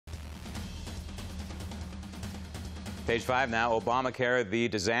Page 5 now, Obamacare, the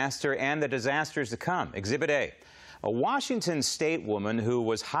disaster and the disasters to come. Exhibit A, a Washington state woman who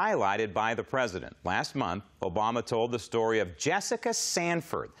was highlighted by the president. Last month, Obama told the story of Jessica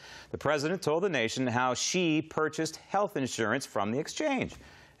Sanford. The president told the nation how she purchased health insurance from the exchange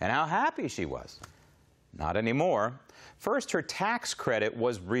and how happy she was. Not anymore. First, her tax credit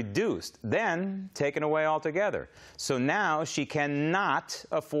was reduced, then taken away altogether. So now she cannot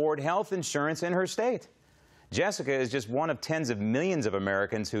afford health insurance in her state. Jessica is just one of tens of millions of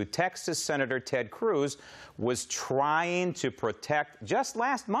Americans who Texas Senator Ted Cruz was trying to protect just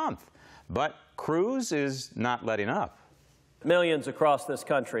last month. But Cruz is not letting up. Millions across this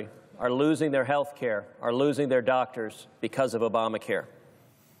country are losing their health care, are losing their doctors because of Obamacare.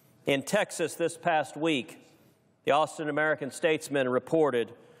 In Texas this past week, the Austin American-Statesman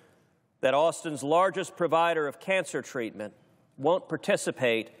reported that Austin's largest provider of cancer treatment won't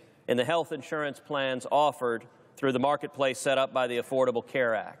participate in the health insurance plans offered through the marketplace set up by the Affordable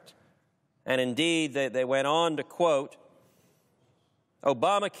Care Act. And indeed, they went on to quote,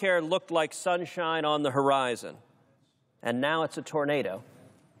 "Obamacare looked like sunshine on the horizon, and now it's a tornado,"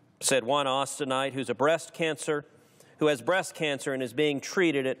 said one Austinite who has breast cancer and is being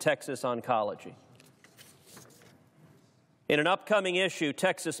treated at Texas Oncology. In an upcoming issue,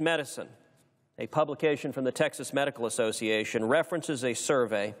 Texas Medicine, a publication from the Texas Medical Association, references a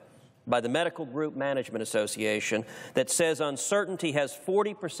survey by the Medical Group Management Association that says uncertainty has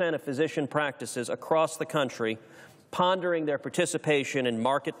 40% of physician practices across the country pondering their participation in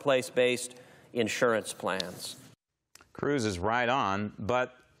marketplace-based insurance plans. Cruz is right on,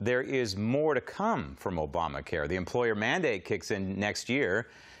 but there is more to come from Obamacare. The employer mandate kicks in next year,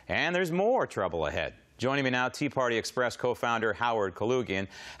 and there's more trouble ahead. Joining me now, Tea Party Express co-founder Howard Kaloogian.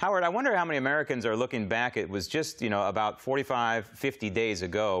 Howard, I wonder how many Americans are looking back. It was just, about 45, 50 days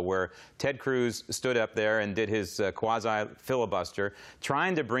ago where Ted Cruz stood up there and did his quasi-filibuster,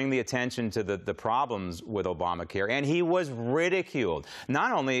 trying to bring the attention to the problems with Obamacare. And he was ridiculed,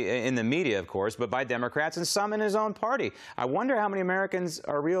 not only in the media, of course, but by Democrats and some in his own party. I wonder how many Americans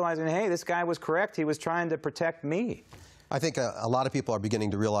are realizing, hey, this guy was correct. He was trying to protect me. I think a lot of people are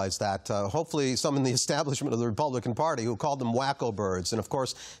beginning to realize that. Hopefully some in the establishment of the Republican Party who called them wacko birds. And, of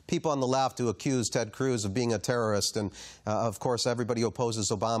course, people on the left who accuse Ted Cruz of being a terrorist. And, of course, everybody who opposes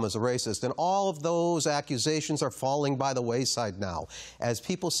Obama is a racist. And all of those accusations are falling by the wayside now as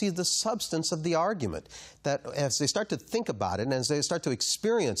people see the substance of the argument. That as they start to think about it and as they start to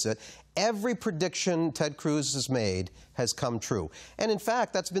experience it, every prediction Ted Cruz has made has come true. And in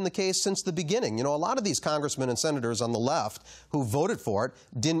fact, that's been the case since the beginning. A lot of these congressmen and senators on the left who voted for it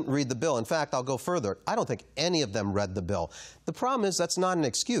didn't read the bill. In fact, I'll go further. I don't think any of them read the bill. The problem is that's not an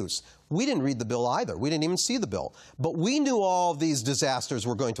excuse. We didn't read the bill either. We didn't even see the bill. But we knew all of these disasters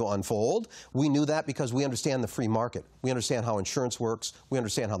were going to unfold. We knew that because we understand the free market. We understand how insurance works. We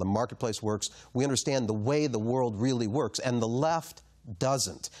understand how the marketplace works. We understand the way the world really works. And the left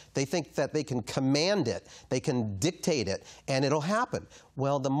doesn't. They think that they can command it, they can dictate it, and it'll happen.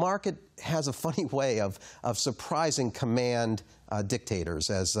 Well, the market has a funny way of surprising command dictators,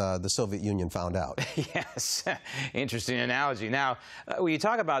 as the Soviet Union found out. Yes, interesting analogy. Now, when you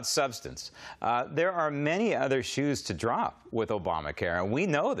talk about substance, there are many other shoes to drop with Obamacare, and we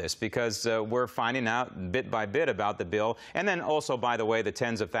know this because we're finding out bit by bit about the bill, and then also, by the way, the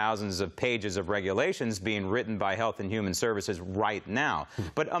tens of thousands of pages of regulations being written by Health and Human Services right now.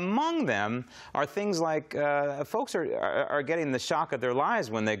 But among them are things like folks are getting the shock of their lives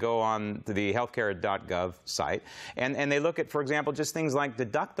when they go on to the healthcare.gov site, and they look at, for example, just things like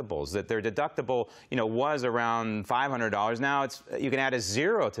deductibles, that their deductible, was around $500. Now you can add a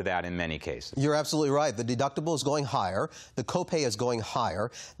zero to that in many cases. You're absolutely right. The deductible is going higher. The copay is going higher.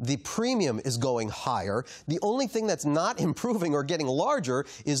 The premium is going higher. The only thing that's not improving or getting larger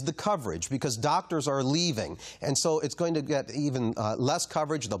is the coverage, because doctors are leaving. And so it's going to get even less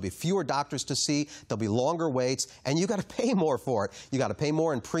coverage. There'll be fewer doctors to see. There'll be longer waits. And you got to pay more for it. You got to pay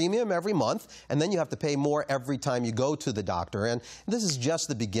more in premium every month, and then you have to pay more every time you go to the doctor. And this is just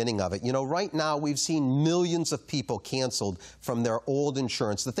the beginning of it. Right now we've seen millions of people canceled from their old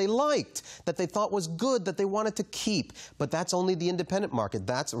insurance that they liked, that they thought was good, that they wanted to keep. But that's only the independent market.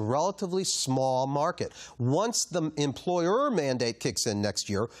 That's a relatively small market. Once the employer mandate kicks in next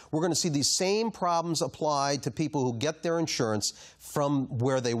year, we're going to see these same problems applied to people who get their insurance from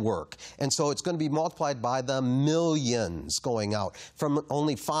where they work. And so it's going to be multiplied by the millions going out, from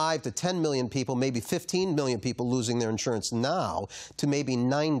only 5 to 10 million people, maybe 15 million people losing their insurance now, to maybe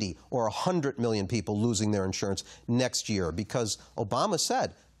 90 or 100 million people losing their insurance next year, because Obama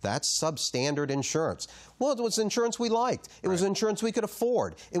said That's substandard insurance. Well, it was insurance we liked. It was insurance we could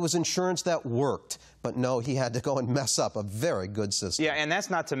afford. It was insurance that worked. But no, he had to go and mess up a very good system. Yeah, and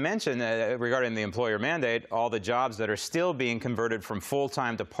that's not to mention, regarding the employer mandate, all the jobs that are still being converted from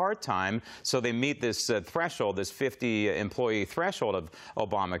full-time to part-time, so they meet this threshold, this 50-employee threshold of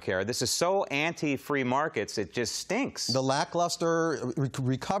Obamacare. This is so anti-free markets, it just stinks. The lackluster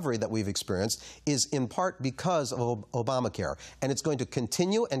recovery that we've experienced is in part because of Obamacare, and it's going to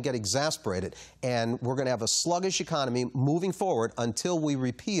continue and get exasperated, and we're going to have a sluggish economy moving forward until we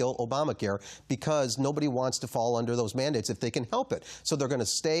repeal Obamacare, because nobody wants to fall under those mandates if they can help it. So they're going to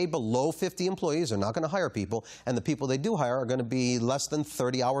stay below 50 employees. They're not going to hire people, and the people they do hire are going to be less than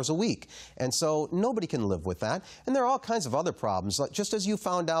 30 hours a week. And so nobody can live with that. And there are all kinds of other problems, just as you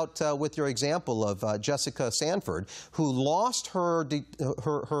found out with your example of Jessica Sanford, who lost her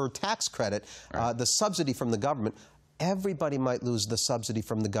tax credit, the subsidy from the government. Everybody might lose the subsidy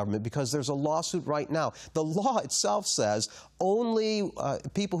from the government because there's a lawsuit right now. The law itself says only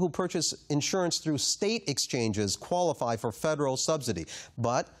people who purchase insurance through state exchanges qualify for federal subsidy.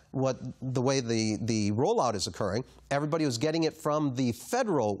 But the way the rollout is occurring, everybody who's getting it from the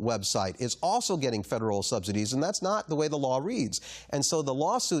federal website is also getting federal subsidies, and that's not the way the law reads. And so the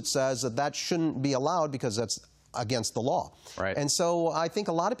lawsuit says that that shouldn't be allowed because that's against the law. Right. And so I think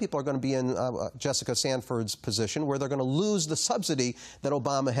a lot of people are going to be in Jessica Sanford's position, where they're going to lose the subsidy that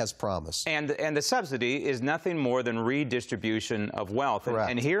Obama has promised. And the subsidy is nothing more than redistribution of wealth. Correct.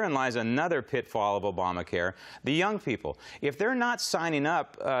 And herein lies another pitfall of Obamacare. The young people, if they're not signing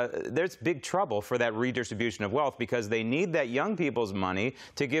up, there's big trouble for that redistribution of wealth, because they need that young people's money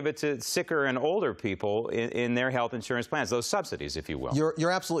to give it to sicker and older people in their health insurance plans, those subsidies, if you will.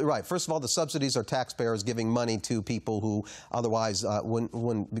 You're absolutely right. First of all, the subsidies are taxpayers giving money to people who otherwise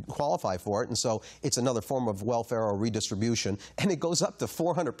wouldn't qualify for it, and so it's another form of welfare or redistribution, and it goes up to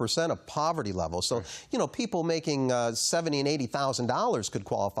 400% of poverty level. So, you know, people making $70,000 and $80,000 could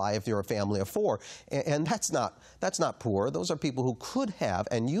qualify if you're a family of four, and that's not poor. Those are people who could have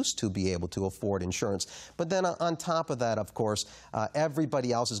and used to be able to afford insurance. But then on top of that, of course,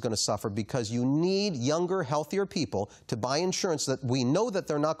 everybody else is going to suffer, because you need younger, healthier people to buy insurance that we know that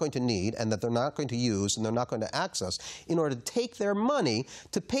they're not going to need and that they're not going to use and they're not going to access, in order to take their money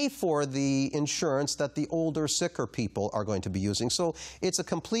to pay for the insurance that the older, sicker people are going to be using. So it's a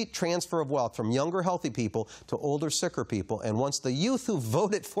complete transfer of wealth from younger, healthy people to older, sicker people. And once the youth who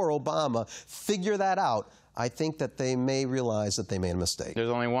voted for Obama figure that out, I think that they may realize that they made a mistake. There's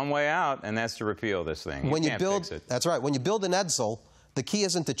only one way out, and that's to repeal this thing. When you build, fix it. that's right. When you build an Edsel, the key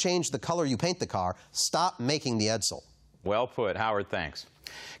isn't to change the color you paint the car. Stop making the Edsel. Well put, Howard. Thanks.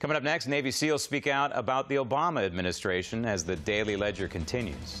 Coming up next, Navy SEALs speak out about the Obama administration as the Daily Ledger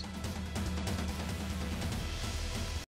continues.